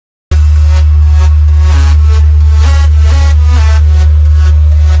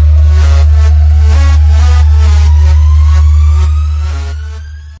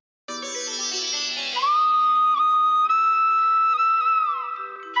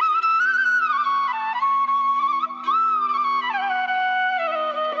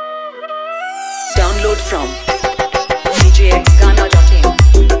from djxgana.in.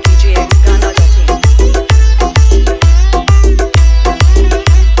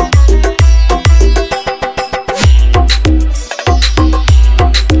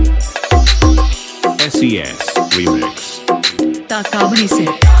 SeS Remix. ताकाबड़ी से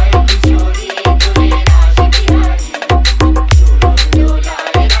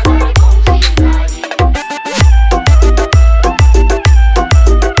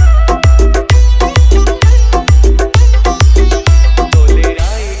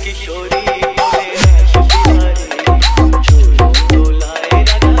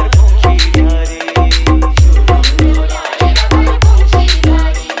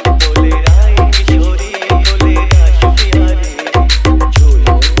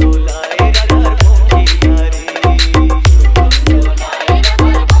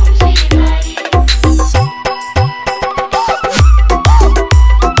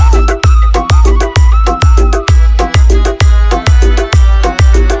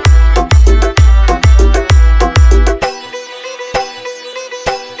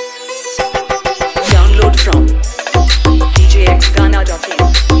from djxgana.in.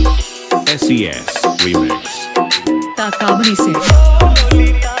 SeS Remix. ताकाबड़ी से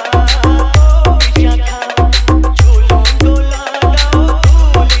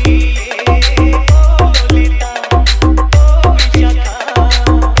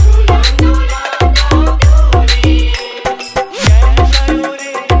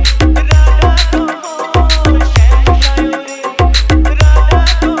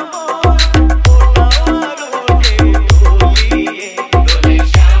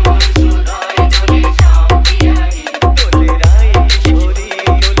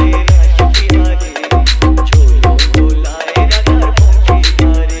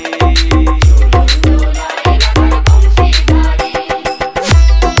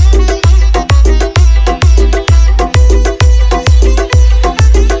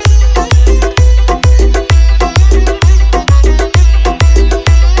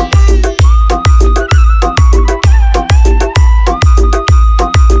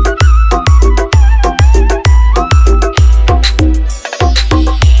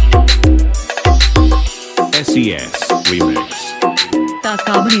SeS Remix.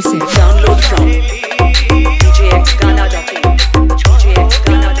 ताकाबड़ी से download from djxgana.in.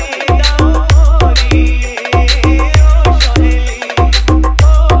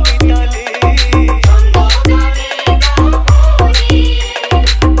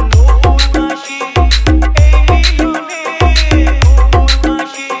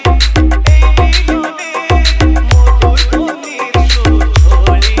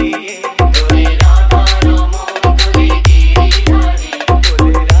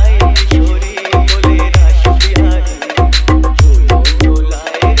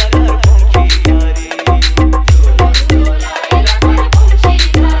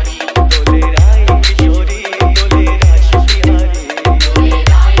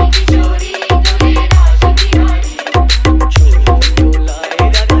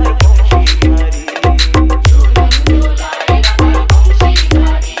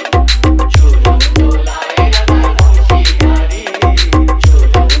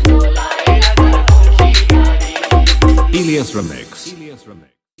 Remix.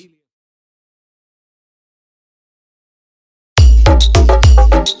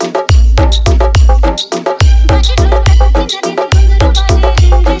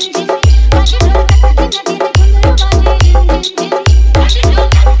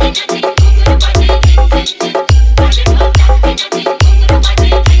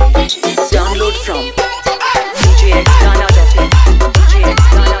 Download from djxgana.in.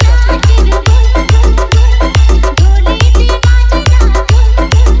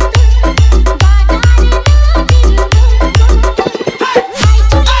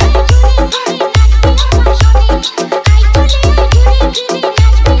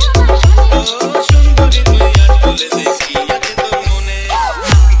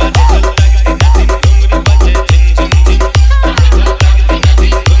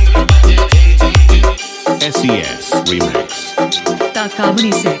 SeS Remix.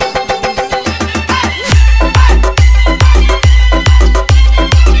 ताकाबड़ी से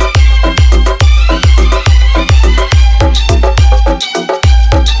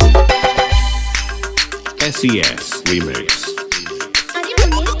SeS Remix.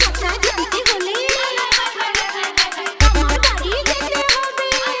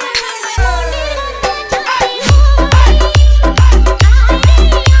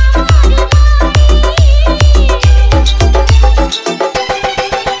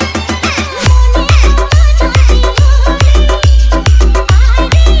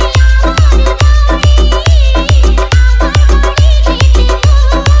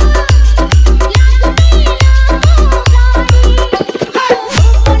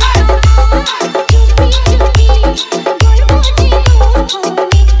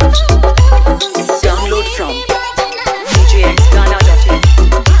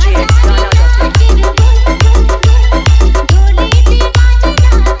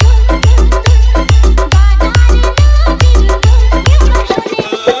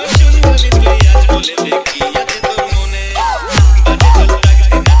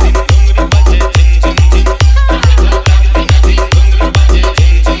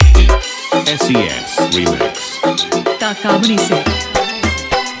 Remix. ताकाबड़ी से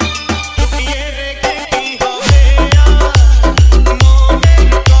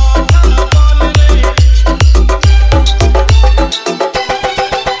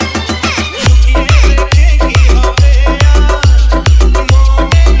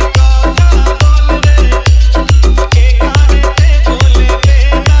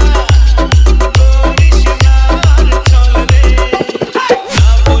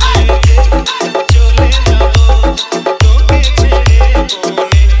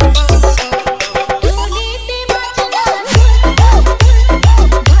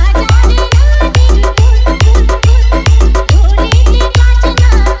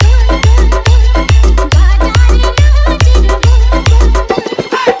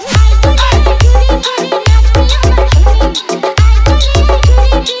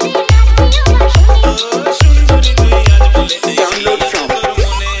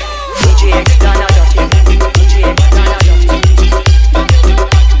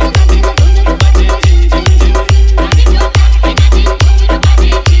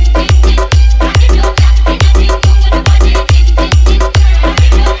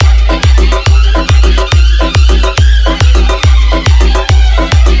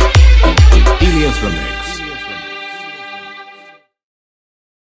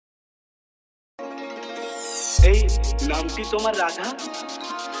নামটি তোমার Radha?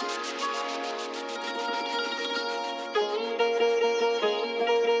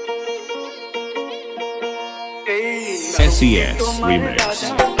 SeS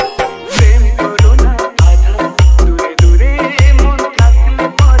Remix.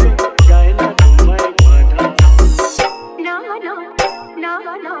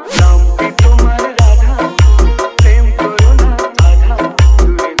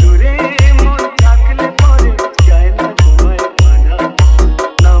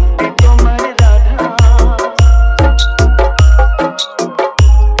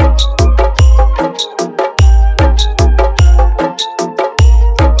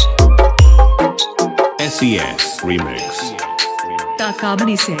 SeS Remix.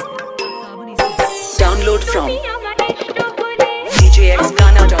 ताकाबड़ी से Download from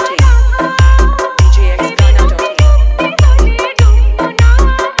djxghana.in.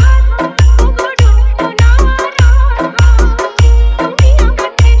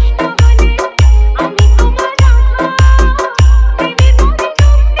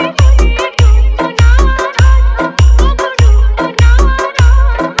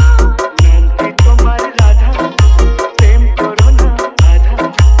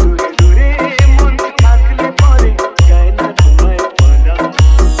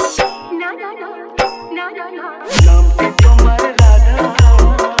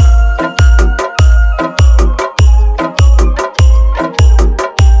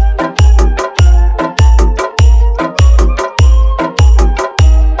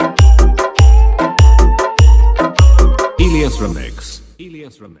 SeS Remix.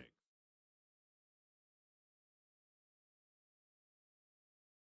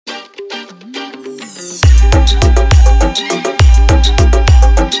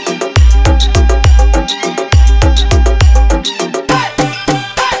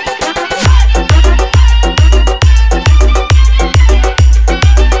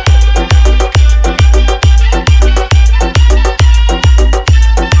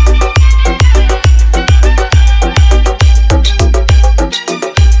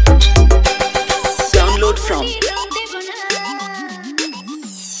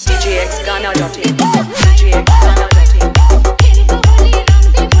 djxghana.in.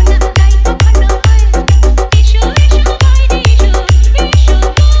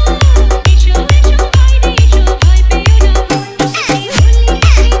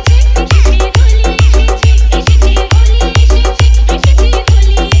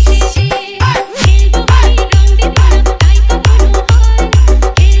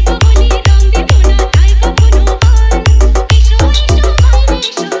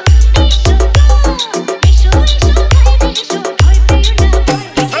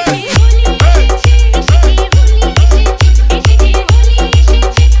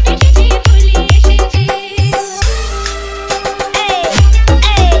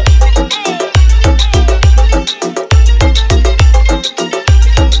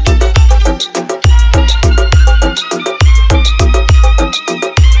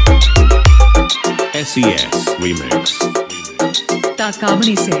 SeS Remix.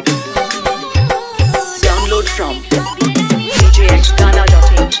 ताकाबड़ी से Download from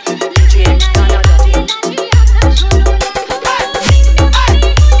djxghana.in.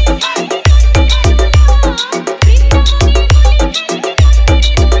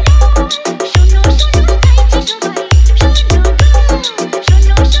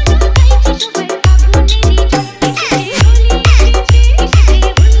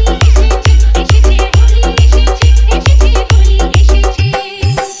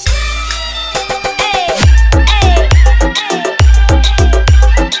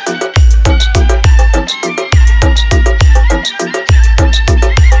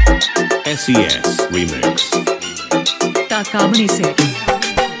 ताकामनी से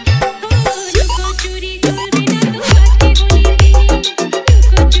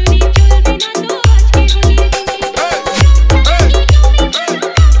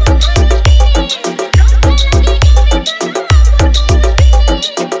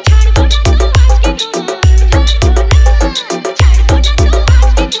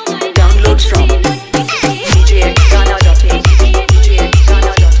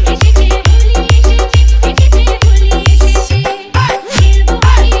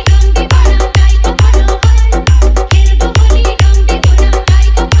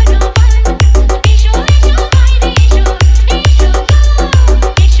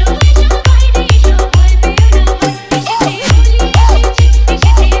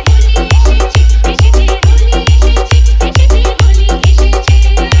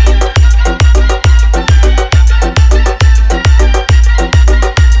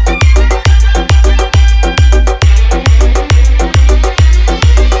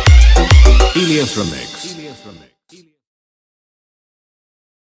SeS Remix.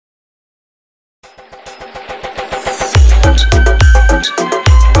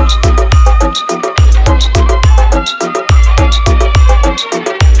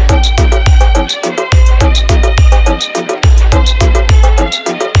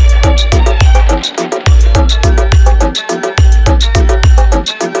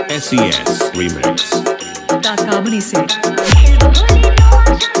 SeS Remix. ताकामनी से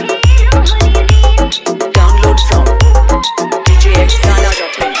Download from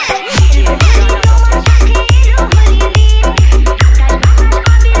djxgana.in.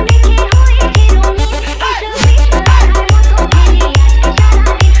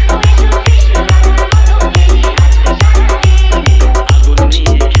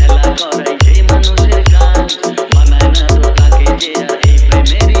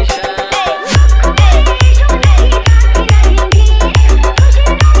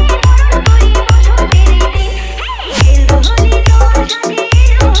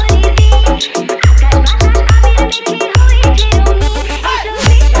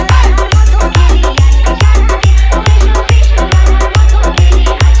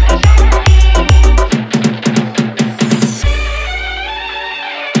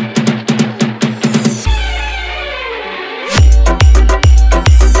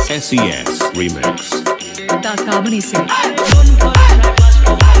 SeS Remix. ताकामनी से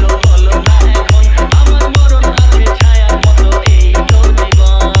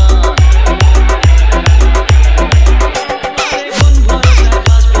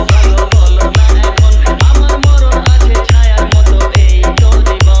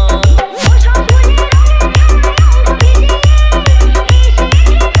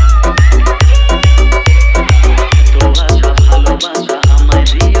ভালোবাসা আমায়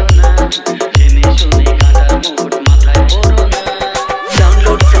দিও না, জেনে শুনে কাটার মুকুট মাথায় পরো না।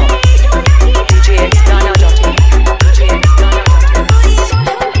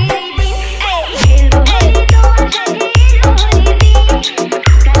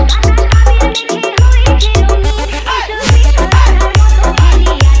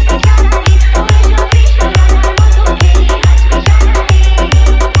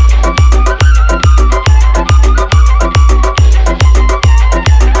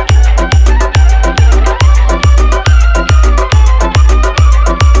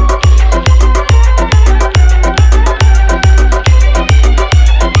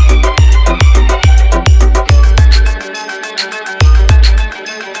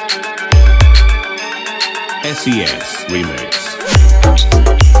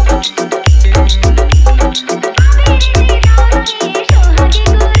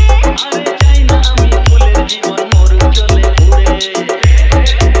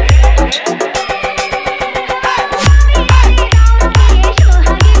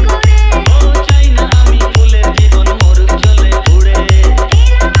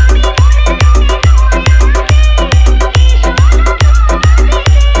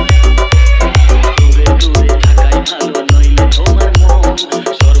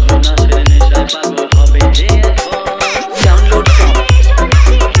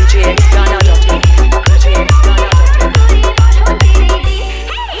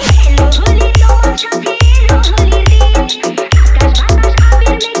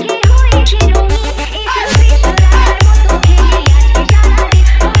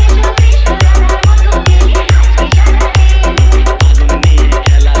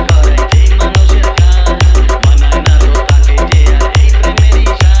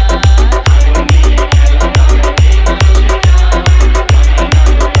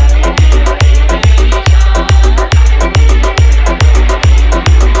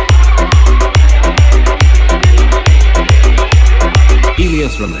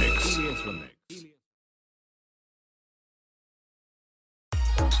 Elias Remix.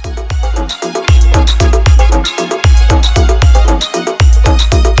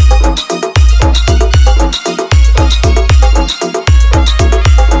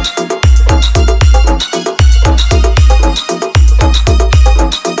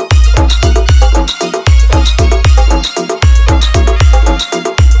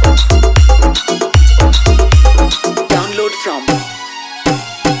 Download from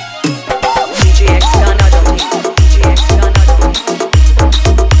djxgana.in.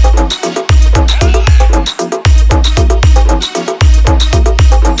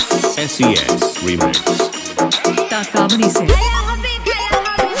 SeS Remix. ताकावनी से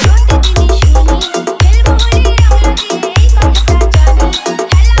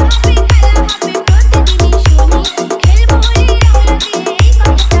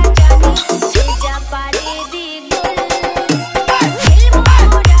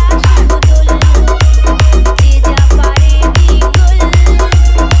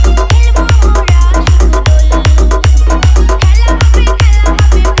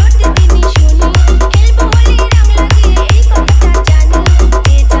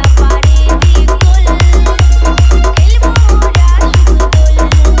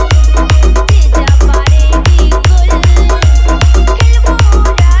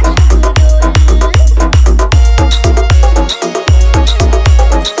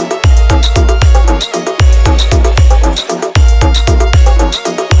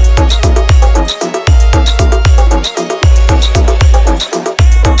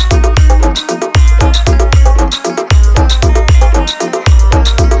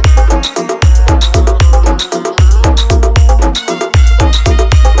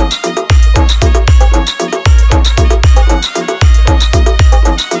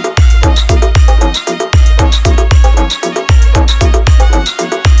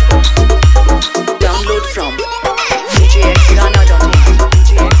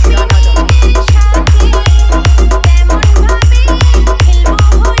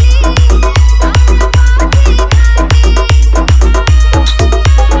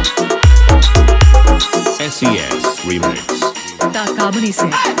SeS Remix. ताकावनी से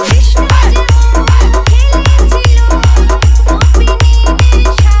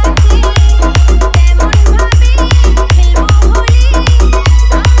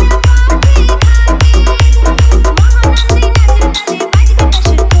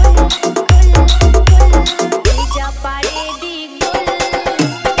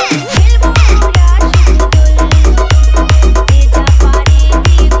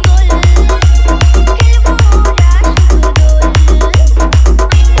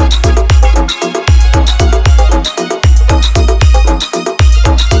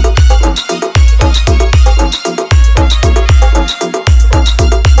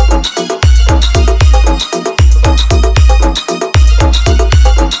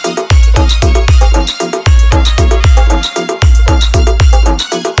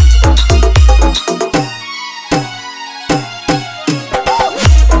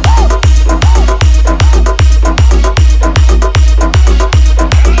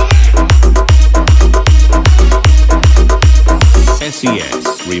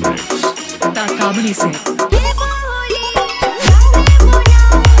SeS Remix. ताकावनी से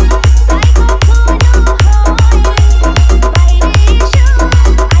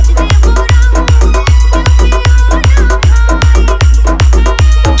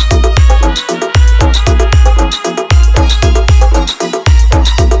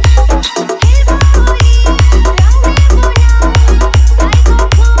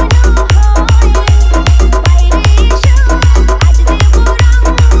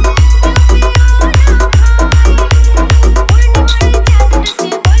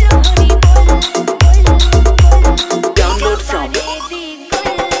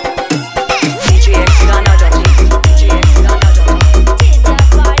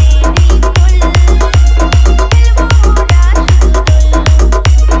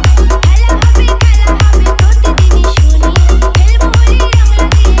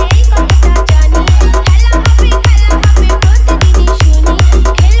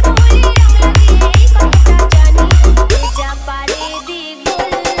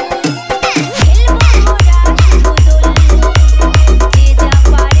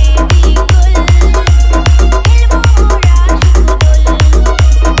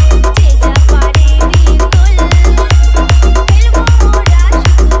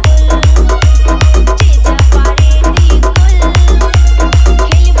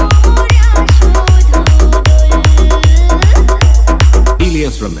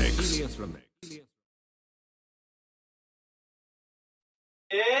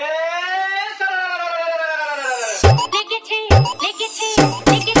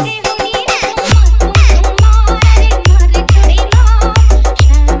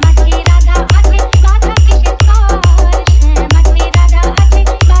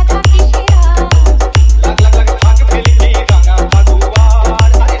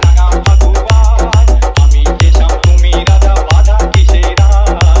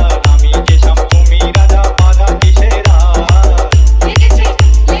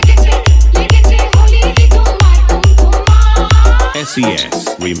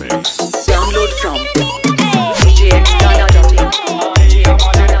SeS Remix. Download from djxgana.in.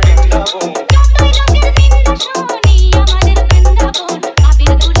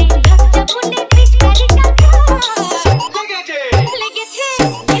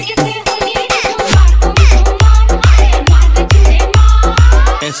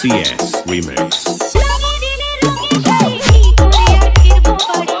 SeS Remix.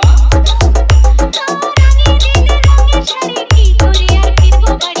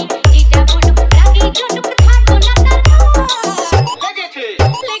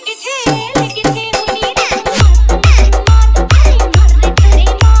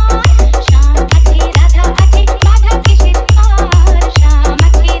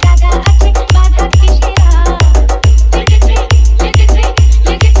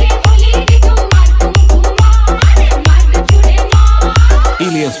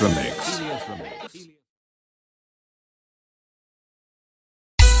 Remix.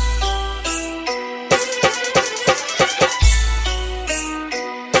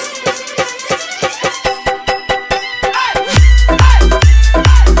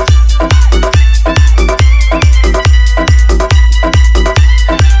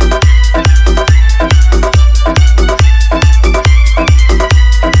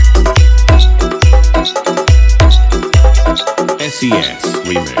 SeS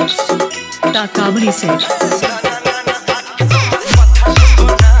Remix. The Comedy Set.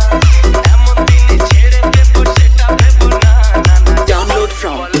 Download from djxgana.in. Download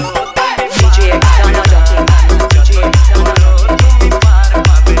from djxgana.in.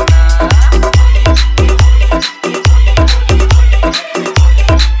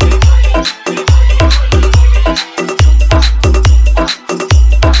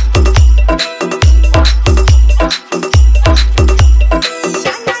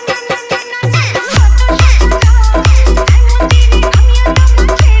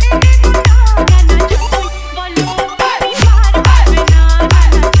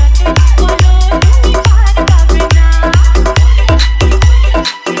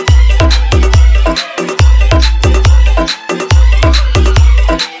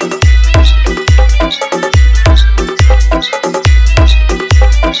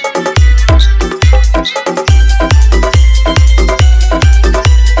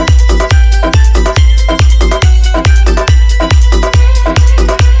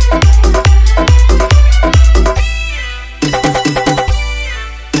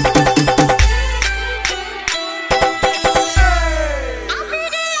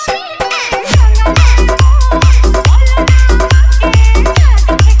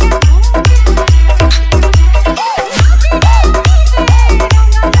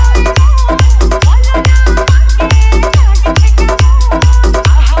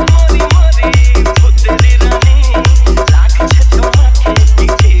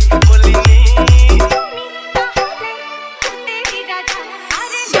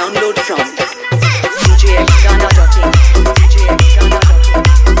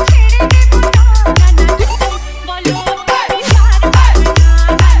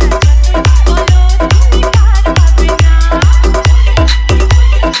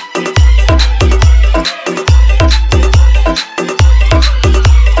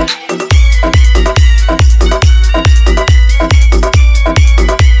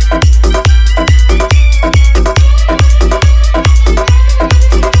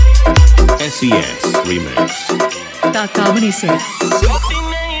 SeS Remix. The Comedy Set.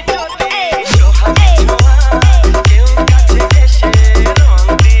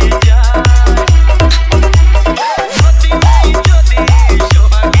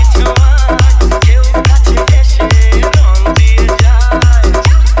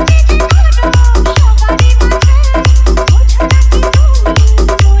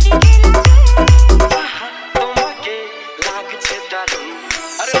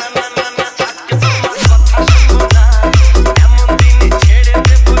 ছেড়ে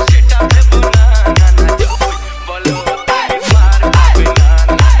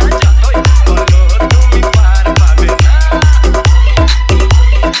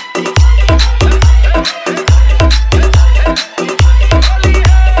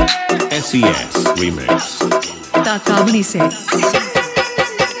SeS Remix. Takabani set.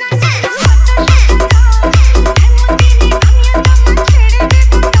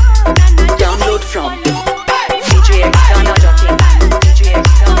 Download from DJX.com.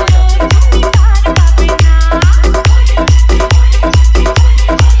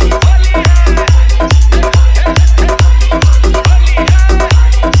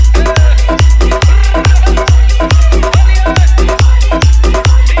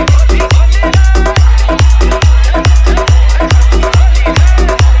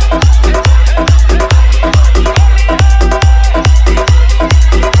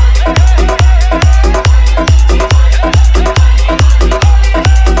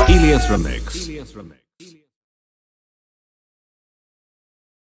 Remix.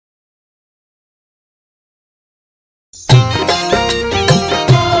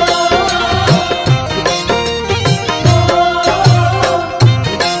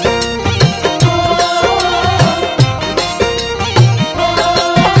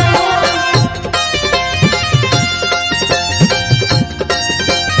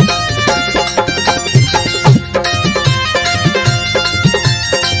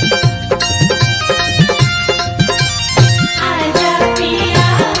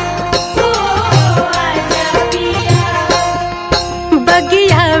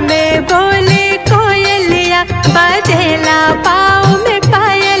 बाजेला पाँव में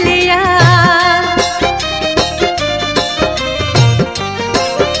पायलिया,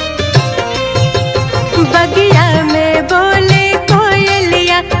 बगिया में बोले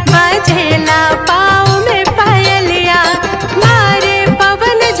कोयलिया, बाजेला पाँव में पायलिया। मारे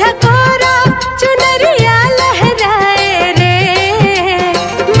पवन झकोरा चुनरिया लहराए रे,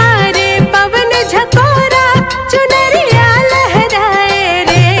 मारे पवन झकोरा चुनरिया लहराए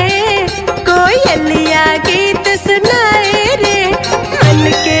रे। कोयलिया गीत सुनाए रे, मन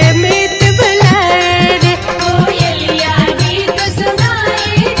के मीत बुलाए रे। कोयलिया गीत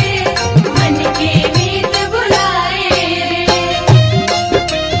सुनाए रे, मन के मीत बुलाए रे।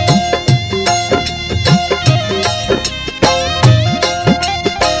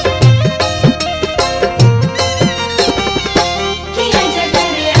 किया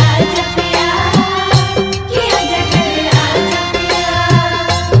जगर आज पिया, किया जगर आज पिया,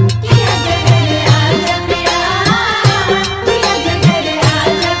 किया जगर आज पिया, किया जगर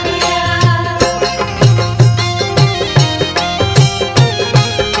आज पिया।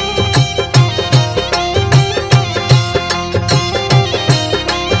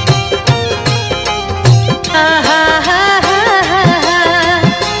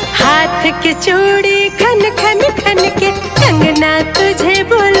 हाथ की चूड़ी खन खन खन के कंगना तुझे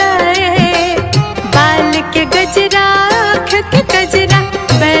बुलाए, बाल के गजरा आँख के गजरा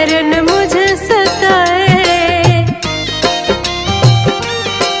बैरन मुझे सताए।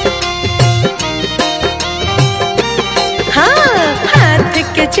 हाँ, हाथ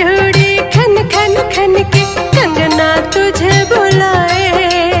के चूड़ी खन खन खन के कंगना तुझे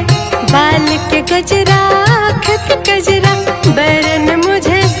बुलाए, बाल के गजरा आँख के गजरा बैरन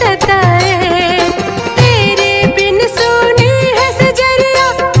मुझे सताए। तेरे बिन सोनी है सजरिया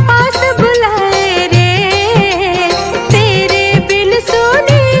पास बुलाए रे, तेरे बिन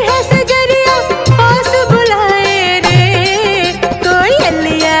सोनी है सजरिया पास बुलाए रे।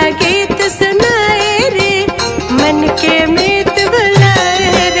 कोयलिया गीत सुनाए रे, मन के मीत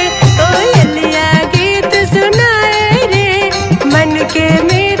बुलाए रे। कोयलिया गीत सुनाए रे, मन के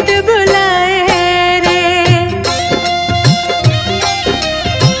मीत बुलाए रे।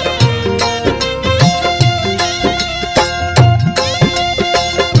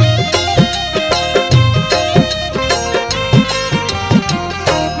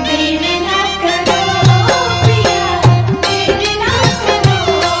 मेरे ना करो पिया, मेरे ना करो,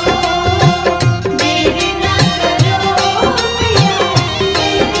 मेरे ना करो पिया,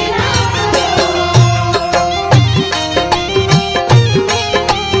 मेरे ना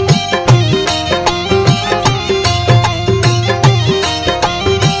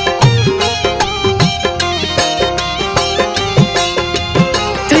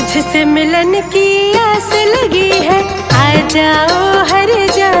तुझसे मिलन की आस लगी है, आ जाओ हर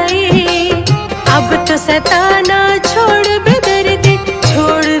जाई। अब तो सताना छोड़ दे दर्द,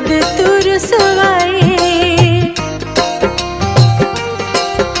 छोड़ दे तू रुसवाई।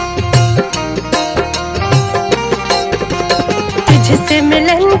 तुझसे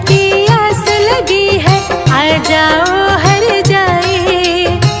मिलन की आस लगी है, आ जाओ हर जाई।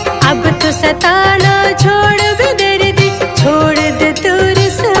 अब तो सताना छोड़ दे दर्द, छोड़ दे तू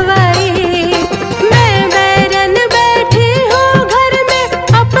रुसवाई। मैं बैरन बैठी हूँ घर में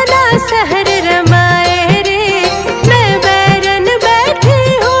अपना सहर रमाए रे, मैं बैरन बैठी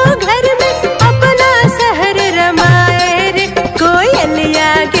हूँ घर में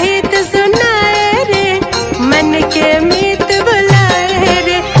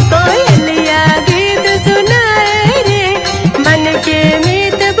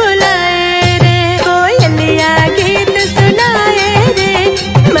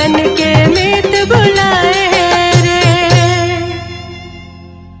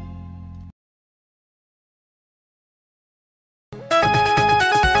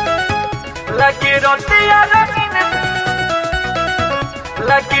लगे रोतिया रंगीन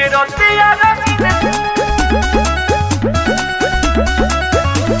लगे रोतिया रंगीन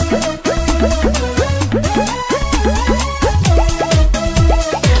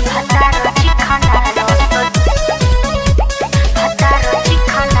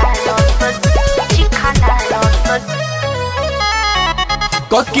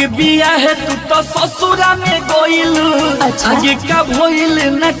कके बिया है तू तो ससुरा में गोइल आगे का भइल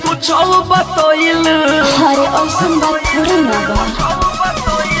न कुछ बतइल अरे ऐसन बात थोड़ी ना बा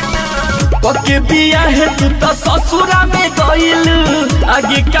कके बिया है तू तो ससुरा में गोइल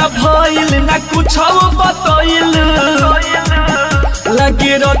आगे का भइल न कुछ बतइल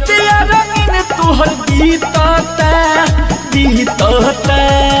लगे रोतिया रंगीन तुहर गीतता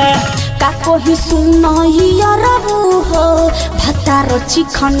का कोही सुनाइया रबू हो भतारो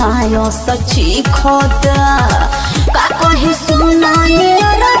चिखनायो सची खोदा का कोही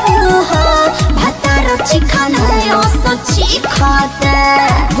सुनाइया रबू हो भतारो चिखनायो सची खोदा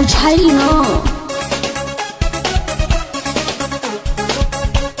बुझाइल न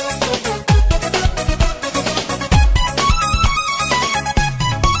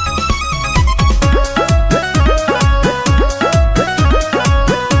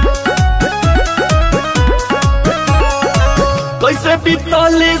कैसे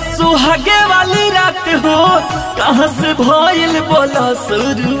बीतले सुहागे वाली रात हो कहाँ से भइल बोला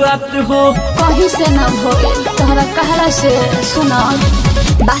शुरुआत हो कहीं से न भइल तोहरा कहला से सुना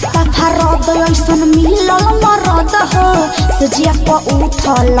बास्ता फरद ऐसन मिलल मरद हो सजिया पर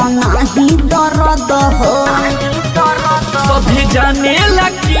उठल नाही दर्द हो सभी जाने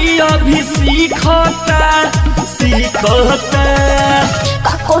लगी अभी सीखता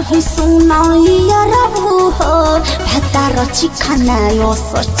का कोही सुनाइया रबू हो भतारो चिखनायो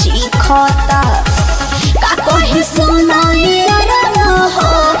सची खोता का कोही सुनाइया रबू हो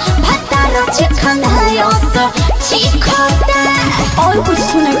भतारो चिखनायो सची खोता और कुछ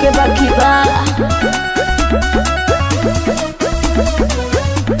सुने के बाकी बा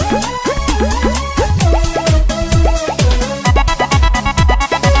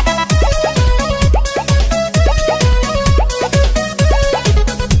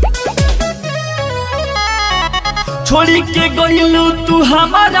छोड़ी के गइलू तू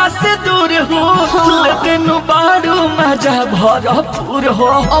हमारा से दूर हो लेकिन बारू मजा भरपूर हो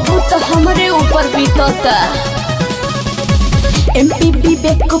अब तो हमरे ऊपर बीतता एमपी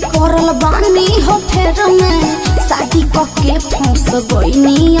बेक पड़ल बानी हो फेर में शादी करके फंस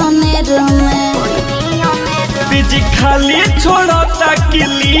गइनी अनेर में बीजी खाली छोड़ता कि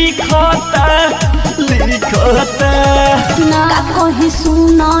लिखता ना कहीं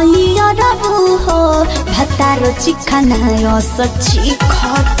सुनाइया रबू हो भतारो चिखनायो सची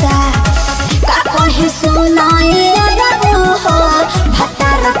खोता का कहीं सुनाइया रबू हो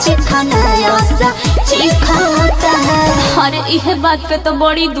भतारो चिखनायो सची खोता अरे इहे बात पे तो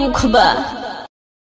बड़ी दुख बा।